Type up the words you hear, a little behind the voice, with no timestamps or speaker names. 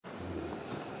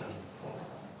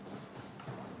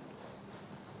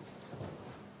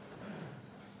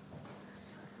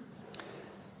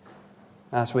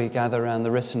as we gather around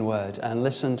the written word and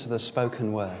listen to the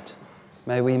spoken word.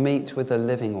 May we meet with the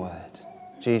living word,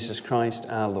 Jesus Christ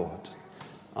our Lord.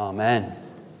 Amen.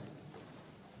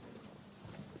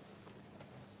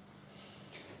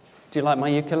 Do you like my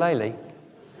ukulele?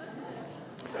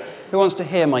 Who wants to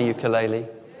hear my ukulele?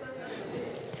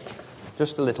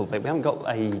 Just a little bit. We haven't got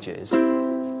ages.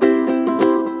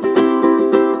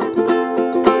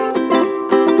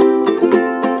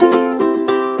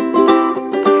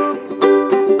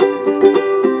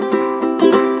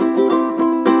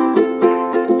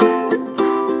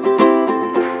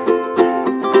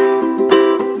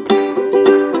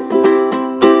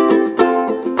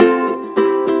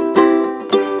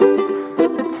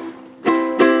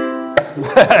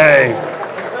 Hey!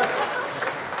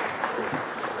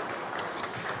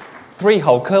 3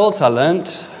 whole chords I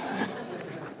learnt.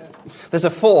 There's a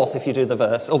 4th if you do the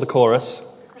verse or the chorus.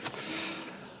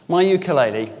 My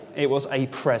ukulele, it was a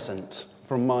present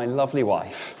from my lovely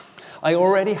wife. I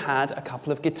already had a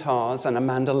couple of guitars and a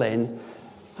mandolin.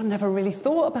 I never really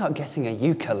thought about getting a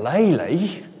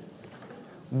ukulele.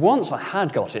 Once I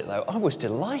had got it though, I was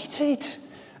delighted.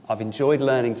 I've enjoyed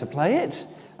learning to play it.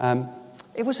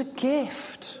 It was a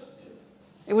gift.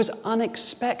 It was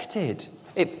unexpected.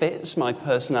 It fits my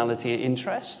personality and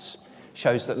interests,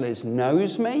 shows that Liz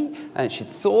knows me and she'd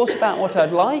thought about what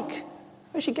I'd like,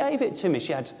 but she gave it to me.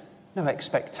 She had no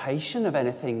expectation of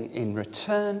anything in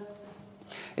return.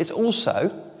 It's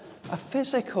also a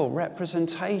physical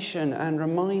representation and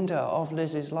reminder of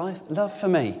Liz's love for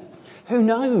me. Who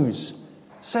knows?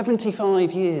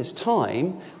 75 years'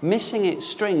 time, missing its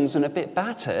strings and a bit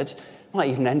battered, might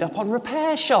even end up on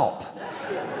repair shop.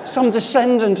 Some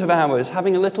descendant of ours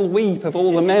having a little weep of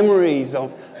all the memories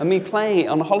of me playing it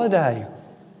on holiday.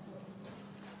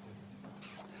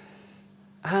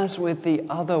 As with the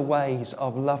other ways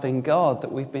of loving God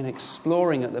that we've been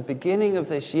exploring at the beginning of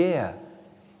this year,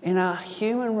 in our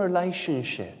human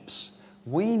relationships,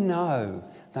 we know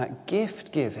that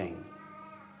gift giving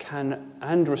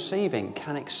and receiving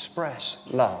can express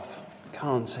love,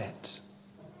 can't it?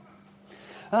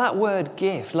 That word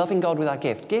gift, loving God with our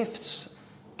gift,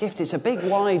 it's a big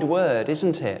wide word,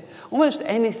 isn't it? Almost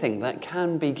anything that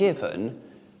can be given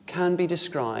can be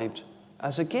described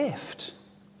as a gift.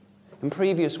 In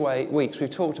previous weeks, we've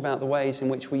talked about the ways in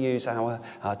which we use our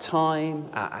time,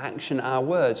 our action, our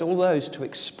words, all those to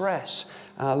express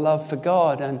our love for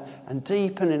God and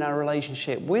deepen in our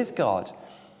relationship with God.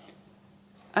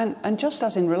 And just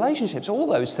as in relationships, all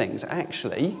those things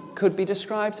actually could be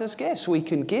described as gifts. We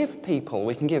can give people,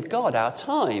 we can give God our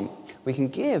time, we can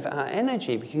give our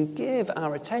energy, we can give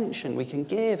our attention, we can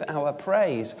give our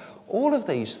praise. All of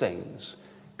these things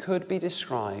could be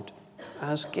described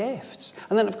as gifts.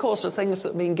 And then, of course, the things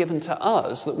that are being given to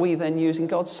us that we then use in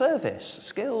God's service,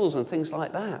 skills and things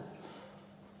like that.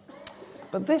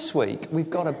 But this week, we've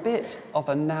got a bit of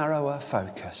a narrower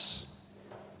focus.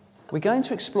 We're going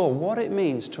to explore what it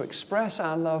means to express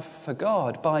our love for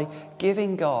God by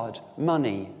giving God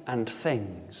money and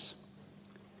things.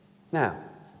 Now,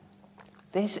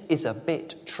 this is a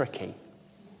bit tricky,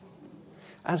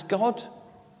 as God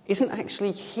isn't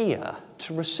actually here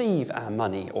to receive our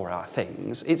money or our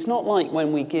things. It's not like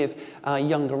when we give our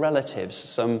younger relatives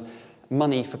some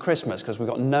money for Christmas because we've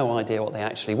got no idea what they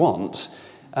actually want.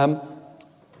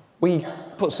 We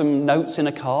put some notes in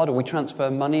a card or we transfer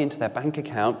money into their bank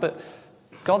account, but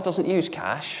God doesn't use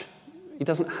cash. He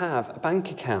doesn't have a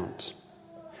bank account.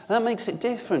 And that makes it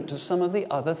different to some of the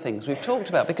other things we've talked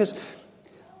about, because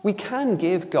we can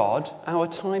give God our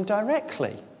time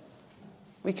directly.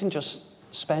 We can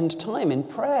just spend time in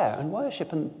prayer and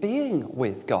worship and being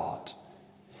with God.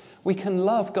 We can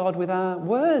love God with our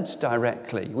words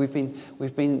directly. We've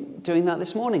been doing that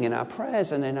this morning in our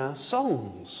prayers and in our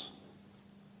songs.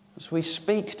 As we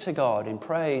speak to God in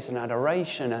praise and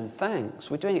adoration and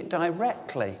thanks, we're doing it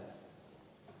directly.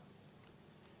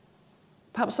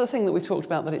 Perhaps the thing that we've talked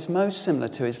about that it's most similar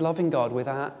to is loving God with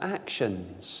our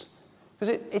actions.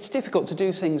 Because it's difficult to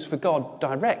do things for God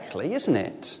directly, isn't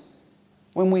it?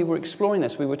 When we were exploring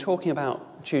this, we were talking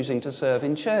about choosing to serve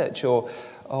in church or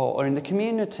in the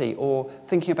community, or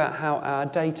thinking about how our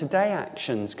day-to-day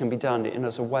actions can be done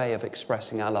as a way of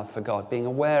expressing our love for God, being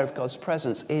aware of God's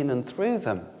presence in and through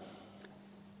them.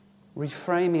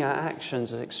 Reframing our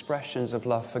actions as expressions of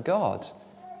love for God.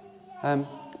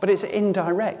 But it's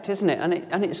indirect, isn't it?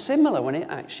 And it's similar when it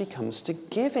actually comes to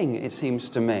giving, it seems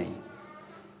to me.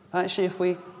 Actually, if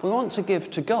we want to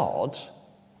give to God,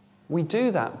 we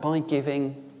do that by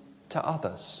giving to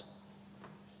others.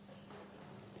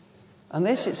 And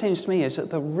this, it seems to me, is at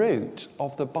the root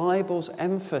of the Bible's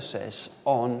emphasis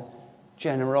on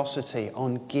generosity,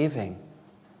 on giving.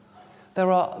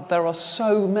 There are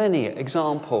so many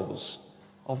examples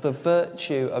of the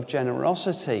virtue of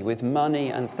generosity with money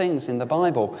and things in the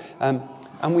Bible.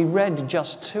 And we read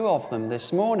just 2 of them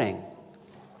this morning.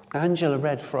 Angela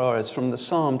read for us from the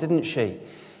Psalm, didn't she?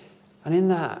 And in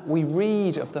that, we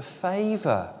read of the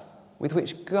favour with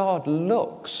which God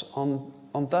looks on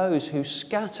those who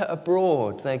scatter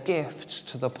abroad their gifts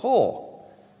to the poor.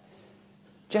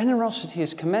 Generosity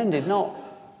is commended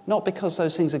not because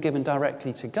those things are given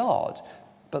directly to God,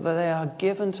 but that they are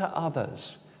given to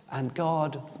others, and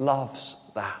God loves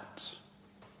that.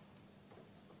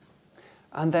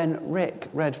 And then Rick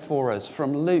read for us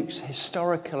from Luke's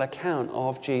historical account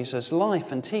of Jesus'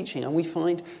 life and teaching, and we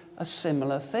find a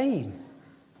similar theme.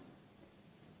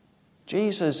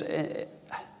 Jesus,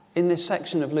 in this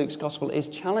section of Luke's Gospel, is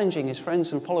challenging his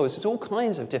friends and followers. There's all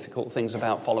kinds of difficult things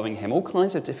about following him, all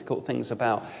kinds of difficult things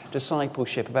about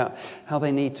discipleship, about how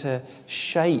they need to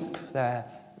shape their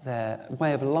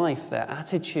way of life, their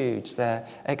attitudes, their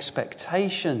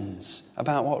expectations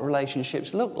about what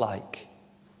relationships look like,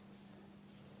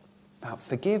 about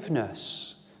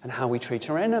forgiveness and how we treat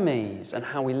our enemies and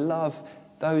how we love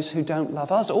those who don't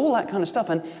love us, all that kind of stuff.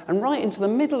 And right into the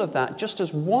middle of that, just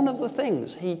as one of the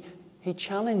things, he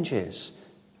challenges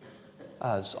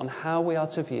us on how we are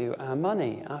to view our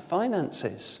money, our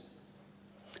finances.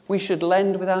 We should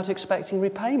lend without expecting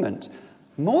repayment.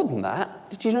 More than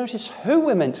that, did you notice who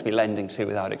we're meant to be lending to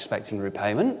without expecting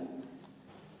repayment?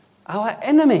 Our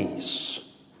enemies.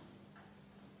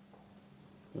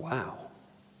 Wow.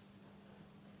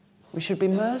 We should be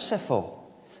merciful.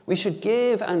 We should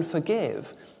give and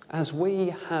forgive as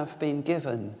we have been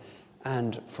given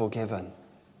and forgiven.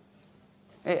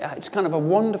 It's kind of a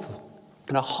wonderful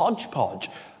kind of hodgepodge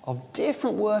of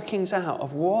different workings out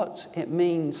of what it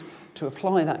means to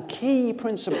apply that key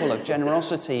principle of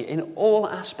generosity in all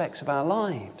aspects of our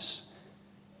lives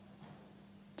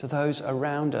to those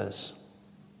around us.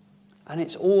 And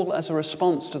it's all as a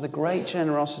response to the great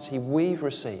generosity we've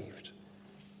received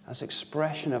as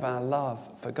expression of our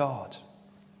love for God.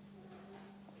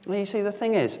 And you see, the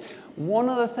thing is, one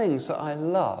of the things that I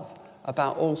love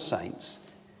about All Saints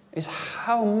is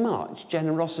how much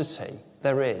generosity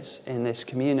there is in this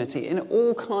community in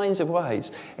all kinds of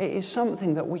ways. It is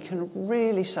something that we can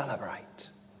really celebrate.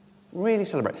 Really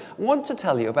celebrate. I want to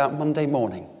tell you about Monday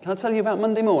morning. Can I tell you about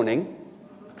Monday morning?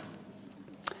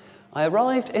 I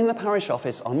arrived in the parish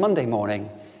office on Monday morning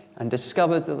and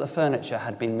discovered that the furniture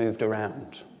had been moved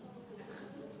around.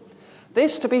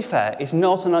 This, to be fair, is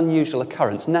not an unusual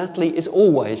occurrence. Natalie is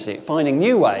always finding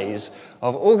new ways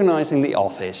of organising the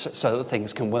office so that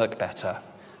things can work better.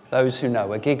 Those who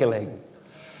know are giggling.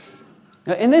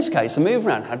 Now, in this case, the move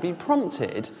around had been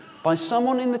prompted by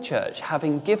someone in the church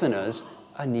having given us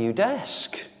a new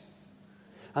desk.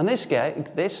 And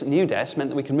this new desk meant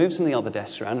that we can move some of the other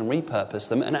desks around and repurpose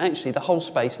them, and actually the whole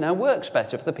space now works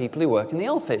better for the people who work in the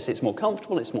office. It's more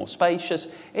comfortable, it's more spacious,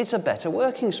 it's a better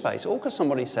working space. All because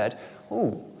somebody said,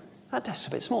 "Oh, that desk's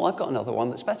a bit small, I've got another one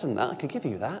that's better than that, I could give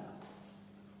you that."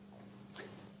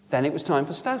 Then it was time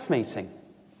for staff meeting.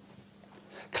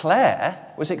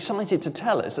 Claire was excited to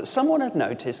tell us that someone had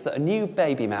noticed that a new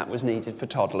baby mat was needed for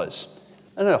toddlers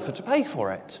and had offered to pay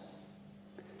for it.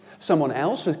 Someone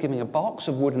else was giving a box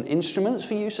of wooden instruments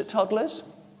for use at toddlers.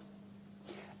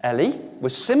 Ellie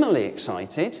was similarly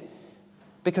excited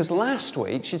because last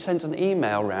week she'd sent an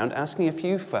email round asking a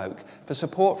few folk for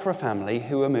support for a family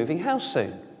who were moving house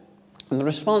soon. And the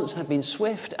response had been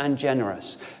swift and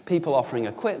generous. People offering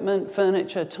equipment,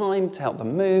 furniture, time to help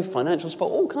them move, financial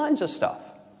support, all kinds of stuff.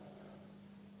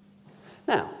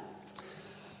 Now,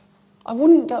 I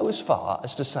wouldn't go as far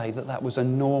as to say that that was a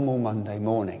normal Monday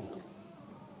morning.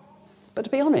 But to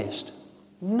be honest,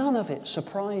 none of it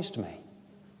surprised me.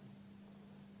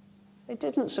 It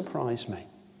didn't surprise me.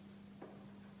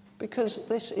 Because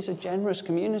this is a generous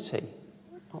community.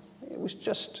 It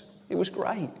was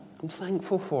great. I'm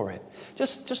thankful for it.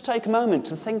 Just take a moment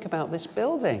to think about this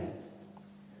building.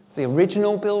 The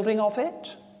original building of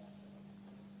it.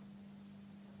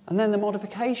 And then the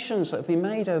modifications that have been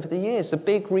made over the years. The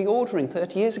big reordering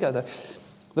 30 years ago.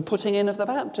 The putting in of the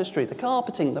baptistry, the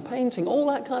carpeting, the painting, all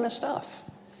that kind of stuff.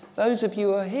 Those of you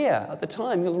who are here at the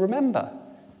time, you'll remember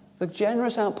the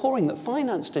generous outpouring that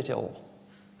financed it all.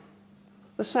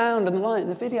 The sound and the light and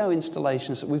the video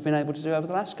installations that we've been able to do over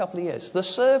the last couple of years. The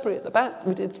servery at the back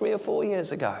we did 3 or 4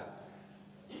 years ago.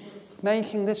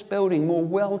 Making this building more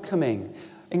welcoming,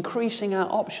 increasing our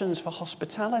options for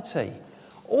hospitality.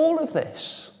 All of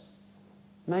this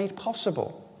made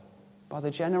possible by the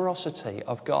generosity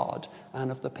of God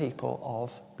and of the people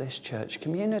of this church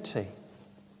community.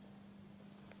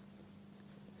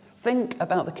 Think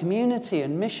about the community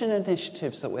and mission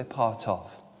initiatives that we're part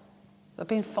of that have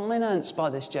been financed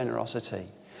by this generosity.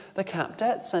 The CAP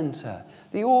Debt Centre,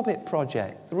 the Orbit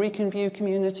Project, the Reconview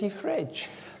Community Fridge,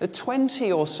 the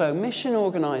 20 or so mission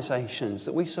organisations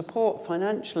that we support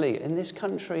financially in this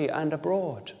country and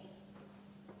abroad.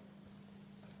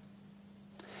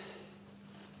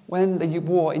 When the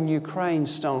war in Ukraine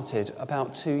started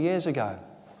about 2 years ago,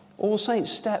 All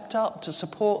Saints stepped up to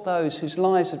support those whose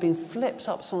lives had been flipped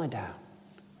upside down.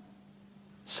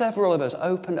 Several of us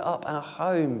opened up our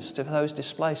homes to those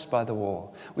displaced by the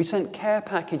war. We sent care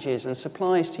packages and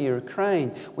supplies to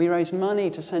Ukraine. We raised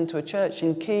money to send to a church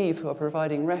in Kyiv who are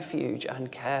providing refuge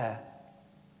and care.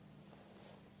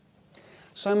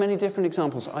 So many different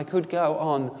examples. I could go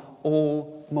on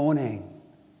all morning.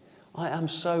 I am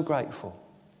so grateful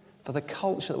for the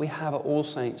culture that we have at All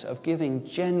Saints of giving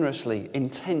generously,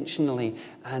 intentionally,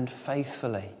 and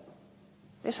faithfully.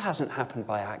 This hasn't happened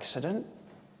by accident.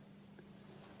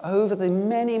 Over the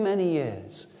many, many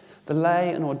years, the lay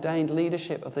and ordained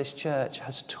leadership of this church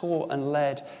has taught and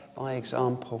led by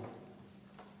example.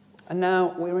 And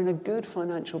now we're in a good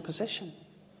financial position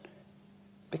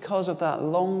because of that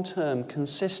long-term,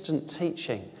 consistent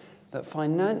teaching that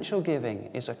financial giving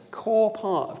is a core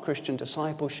part of Christian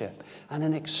discipleship and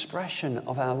an expression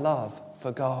of our love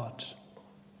for God.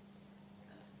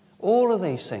 All of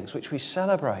these things which we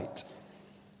celebrate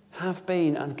have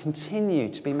been and continue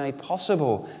to be made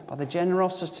possible by the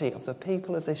generosity of the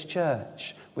people of this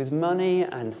church with money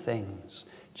and things.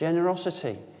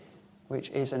 Generosity, which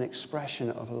is an expression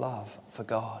of love for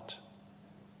God.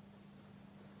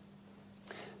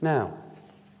 Now,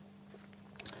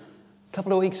 a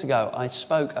couple of weeks ago, I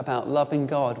spoke about loving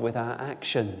God with our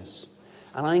actions,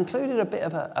 and I included a bit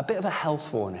of a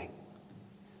health warning.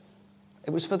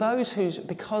 It was for those who,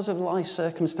 because of life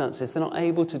circumstances, they're not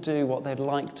able to do what they'd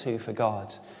like to for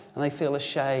God, and they feel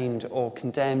ashamed or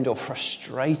condemned or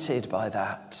frustrated by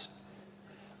that.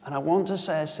 And I want to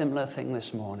say a similar thing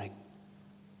this morning,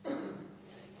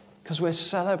 because we're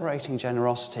celebrating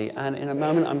generosity, and in a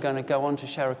moment I'm going to go on to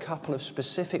share a couple of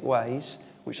specific ways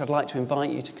which I'd like to invite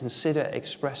you to consider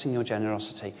expressing your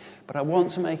generosity. But I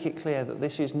want to make it clear that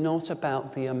this is not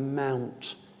about the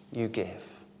amount you give.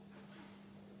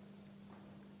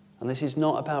 And this is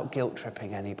not about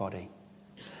guilt-tripping anybody.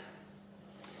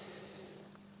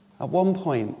 At one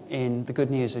point in the good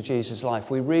news of Jesus'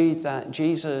 life, we read that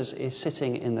Jesus is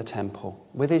sitting in the temple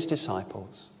with his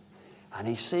disciples, and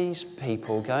he sees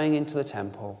people going into the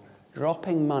temple,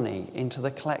 dropping money into the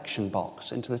collection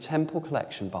box, into the temple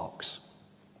collection box.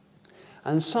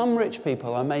 And some rich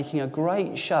people are making a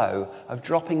great show of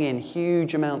dropping in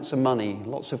huge amounts of money,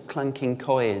 lots of clanking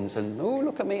coins, and, oh,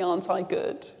 look at me, aren't I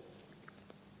good?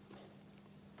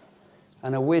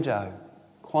 And a widow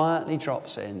quietly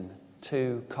drops in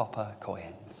 2 copper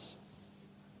coins.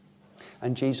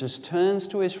 And Jesus turns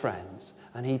to his friends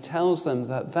and he tells them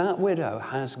that that widow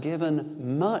has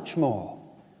given much more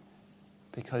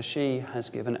because she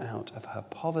has given out of her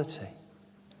poverty.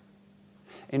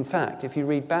 In fact, if you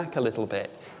read back a little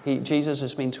bit, Jesus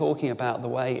has been talking about the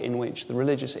way in which the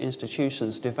religious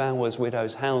institutions devours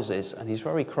widows' houses, and he's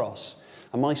very cross.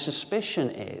 And my suspicion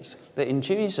is that in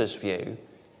Jesus' view,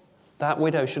 that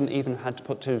widow shouldn't even have had to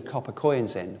put 2 copper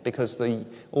coins in, because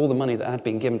all the money that had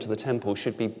been given to the temple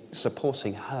should be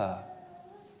supporting her.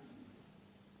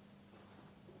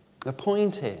 The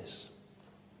point is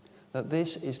that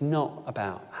this is not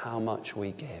about how much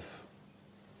we give.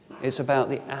 It's about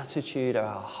the attitude of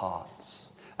our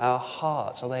hearts. Our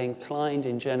hearts, are they inclined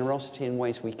in generosity in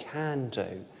ways we can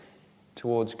do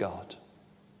towards God?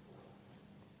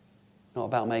 Not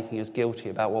about making us guilty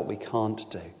about what we can't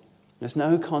do. There's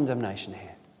no condemnation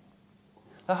here.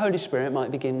 The Holy Spirit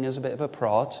might be giving us a bit of a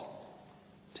prod,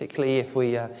 particularly if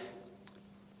we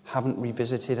haven't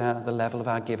revisited the level of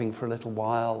our giving for a little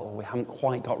while, or we haven't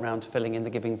quite got round to filling in the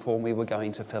giving form we were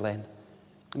going to fill in.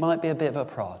 It might be a bit of a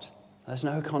prod. There's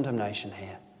no condemnation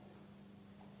here.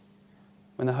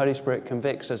 When the Holy Spirit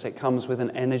convicts us, it comes with an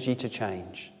energy to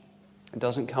change. It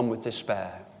doesn't come with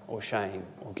despair or shame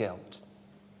or guilt.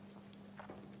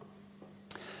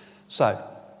 So,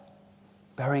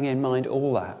 bearing in mind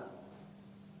all that,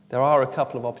 there are a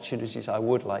couple of opportunities I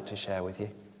would like to share with you.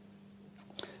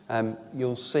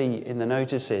 You'll see in the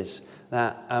notices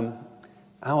that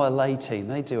our lay team,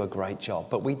 they do a great job,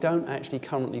 but we don't actually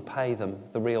currently pay them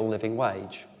the real living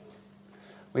wage.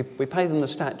 We pay them the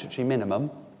statutory minimum,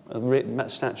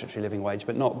 statutory living wage,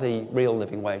 but not the real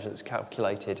living wage that's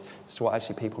calculated as to what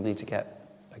actually people need to get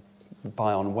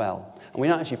by on well. And we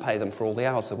don't actually pay them for all the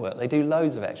hours they work. They do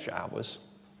loads of extra hours.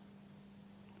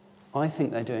 I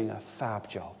think they're doing a fab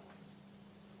job.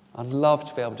 I'd love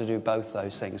to be able to do both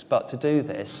those things. But to do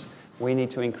this, we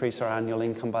need to increase our annual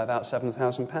income by about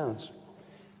 £7,000.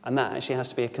 And that actually has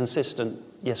to be a consistent,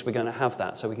 yes, we're going to have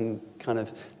that, so we can kind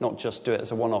of not just do it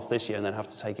as a one-off this year and then have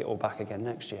to take it all back again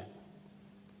next year.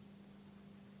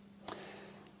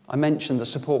 I mentioned the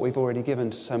support we've already given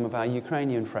to some of our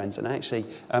Ukrainian friends, and actually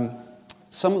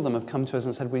some of them have come to us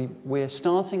and said, we're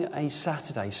starting a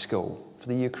Saturday school for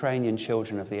the Ukrainian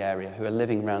children of the area who are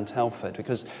living around Telford,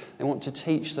 because they want to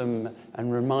teach them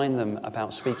and remind them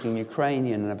about speaking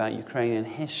Ukrainian and about Ukrainian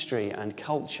history and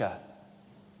culture,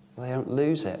 so they don't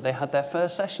lose it. They had their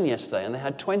first session yesterday and they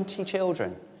had 20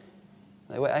 children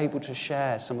they were able to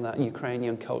share some of that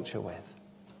Ukrainian culture with.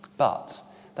 But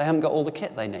they haven't got all the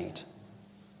kit they need.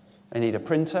 They need a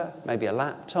printer, maybe a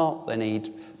laptop. They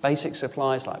need basic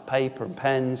supplies like paper and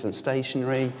pens and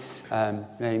stationery. They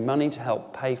need money to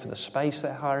help pay for the space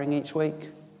they're hiring each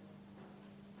week.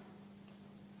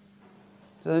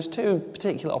 So there's two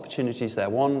particular opportunities there.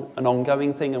 One, an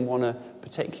ongoing thing, and one, a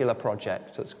particular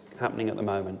project that's happening at the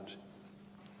moment.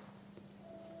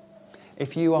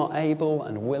 If you are able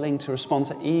and willing to respond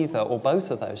to either or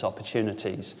both of those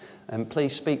opportunities,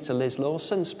 please speak to Liz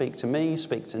Lawson, speak to me,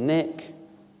 speak to Nick.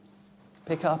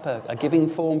 Pick up a giving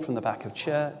form from the back of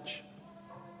church.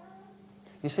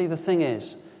 You see, the thing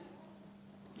is,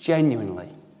 genuinely,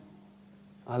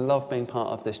 I love being part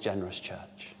of this generous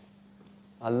church.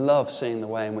 I love seeing the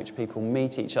way in which people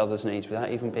meet each other's needs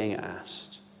without even being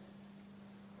asked.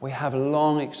 We have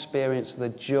long experienced the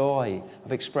joy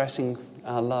of expressing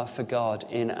our love for God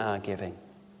in our giving.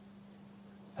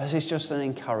 This is just an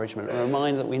encouragement, a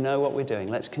reminder that we know what we're doing.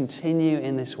 Let's continue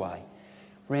in this way.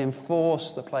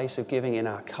 Reinforce the place of giving in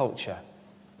our culture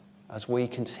as we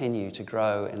continue to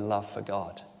grow in love for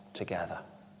God together.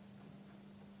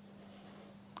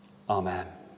 Amen.